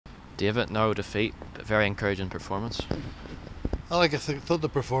David, narrow defeat, but very encouraging performance. I thought the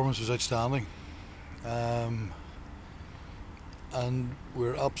performance was outstanding, and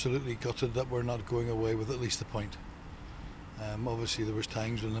we're absolutely gutted that we're not going away with at least a point. Obviously there was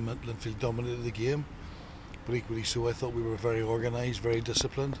times when Linfield dominated the game, but equally so I thought we were very organised, very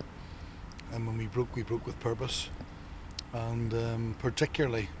disciplined, and when we broke with purpose. And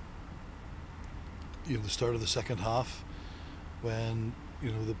particularly, the start of the second half, when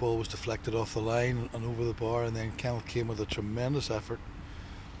the ball was deflected off the line and over the bar, and then Kenneth came with a tremendous effort,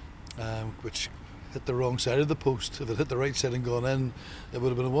 which hit the wrong side of the post. If it hit the right side and gone in, it would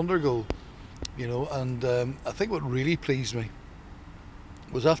have been a wonder goal. And I think what really pleased me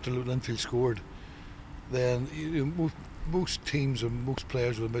was after Linfield scored, then most teams and most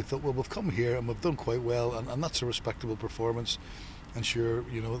players would have thought, well, we've come here and we've done quite well, and that's a respectable performance, and sure,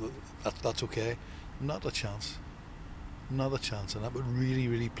 that's okay. Not a chance, and that would really,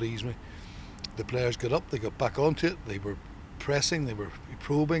 really please me. The players got up, they got back onto it, they were pressing, they were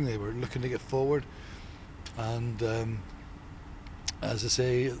probing, they were looking to get forward, and as I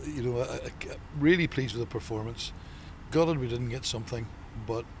say, really pleased with the performance. Gutted we didn't get something,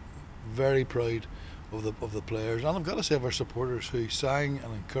 but very proud of the players, and I've got to say of our supporters, who sang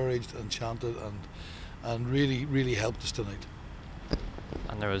and encouraged and chanted and really, really helped us tonight.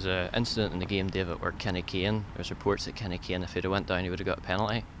 And there was an incident in the game, David, where Kenny Kane, there's reports that Kenny Kane, if he'd have went down, he would have got a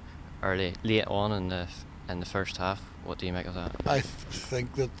penalty late on in the first half. What do you make of that? I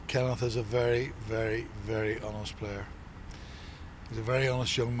think that Kenneth is a very, very, very honest player. He's a very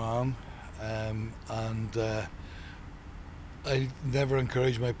honest young man, and I never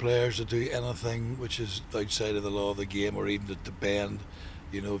encourage my players to do anything which is outside of the law of the game, or even to bend.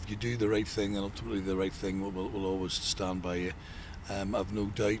 If you do the right thing, then ultimately the right thing will always stand by you. I've no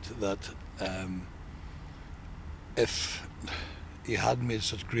doubt that if he hadn't made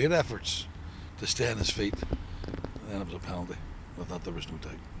such great efforts to stay on his feet, then it was a penalty. With that, there was no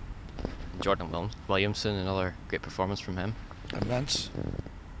doubt. Jordan Williamson, another great performance from him. Immense,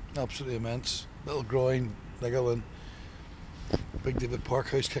 absolutely immense. Little groin, niggling. Big David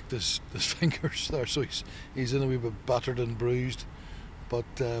Parkhouse kicked his fingers there, so he's in a wee bit battered and bruised.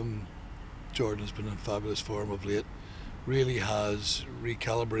 But Jordan has been in fabulous form of late. Really has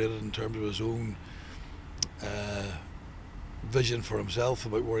recalibrated in terms of his own vision for himself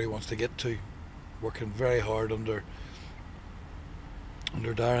about where he wants to get to. Working very hard under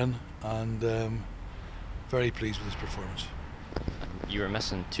Darren, and very pleased with his performance. You were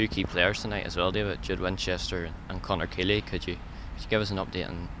missing two key players tonight as well, David, Jude Winchester and Connor Keeley. Could you give us an update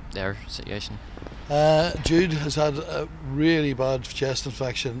on their situation? Jude has had a really bad chest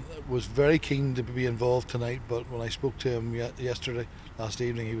infection. Was very keen to be involved tonight, but when I spoke to him last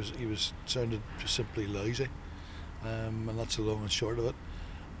evening, he was sounded just simply lousy, and that's the long and short of it.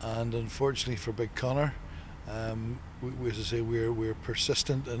 And unfortunately for Big Connor, we as I say, we're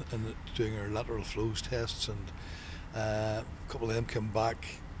persistent in doing our lateral flows tests, and a couple of them come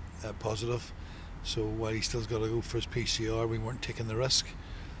back positive. So while he still's got to go for his PCR, we weren't taking the risk.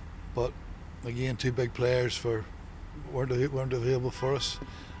 But again, two big players weren't available for us,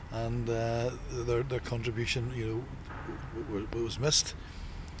 and their contribution, was missed.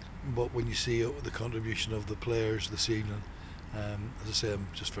 But when you see the contribution of the players this evening, as I say, I'm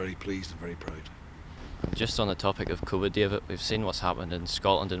just very pleased and very proud. Just on the topic of COVID, David, we've seen what's happened in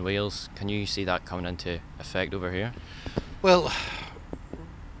Scotland and Wales. Can you see that coming into effect over here? Well,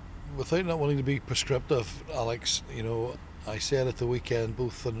 without not wanting to be prescriptive, Alex, I said at the weekend,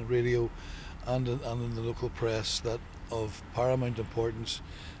 both on the radio and in the local press, that of paramount importance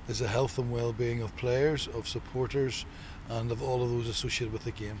is the health and well-being of players, of supporters, and of all of those associated with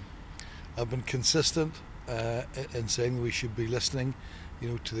the game. I've been consistent in saying that we should be listening,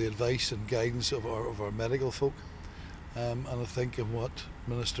 to the advice and guidance of our medical folk, and I think in what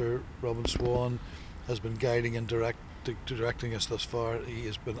Minister Robin Swan has been guiding and directing us thus far, he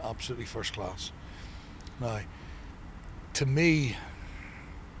has been absolutely first class. Now, to me,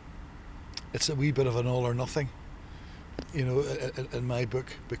 it's a wee bit of an all or nothing, in my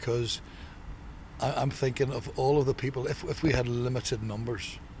book, because I'm thinking of all of the people. If we had limited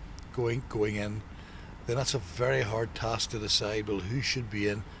numbers going in, then that's a very hard task to decide. Well, who should be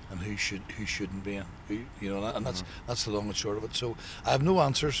in and who shouldn't be in, and that's the long and short of it. So I have no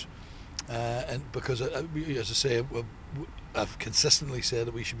answers, and because as I say, I've consistently said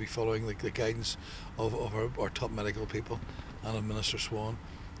that we should be following the guidance of our top medical people and of Minister Swan,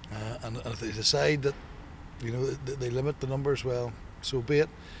 and if they decide that they limit the numbers, well, so be it.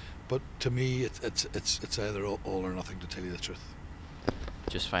 But to me, it's either all or nothing, to tell you the truth.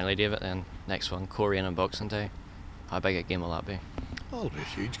 Just finally, David, then next one, Korean and Boxing Day. How big a game will that be? Oh, it'll be a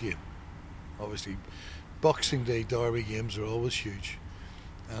huge game. Obviously, Boxing Day derby games are always huge,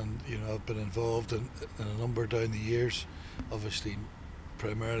 and I've been involved in a number down the years. Obviously,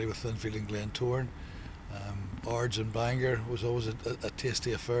 primarily with Linfield and Glentoran. Ards and Bangor was always a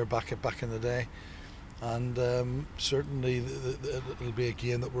tasty affair back in the day, and certainly it'll be a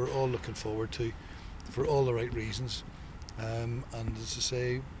game that we're all looking forward to for all the right reasons. And as I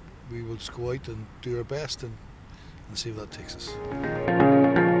say, we will just go out and do our best and see where that takes us.